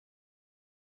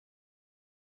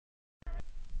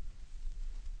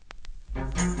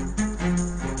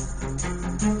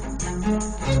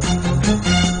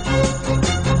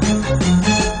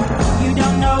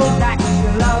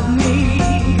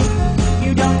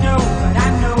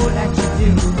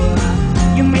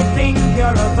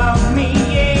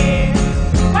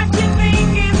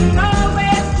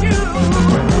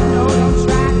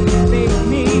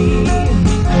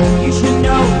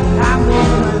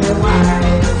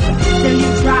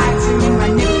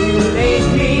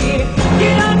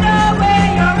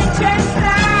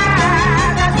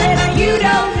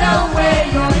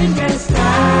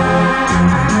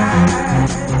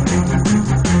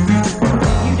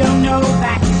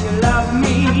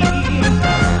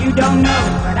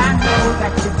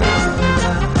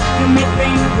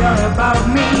think you're above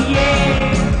me, yeah.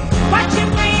 What you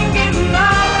think is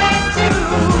lovely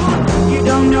too. You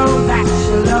don't know that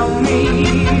you love me.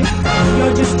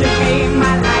 You're just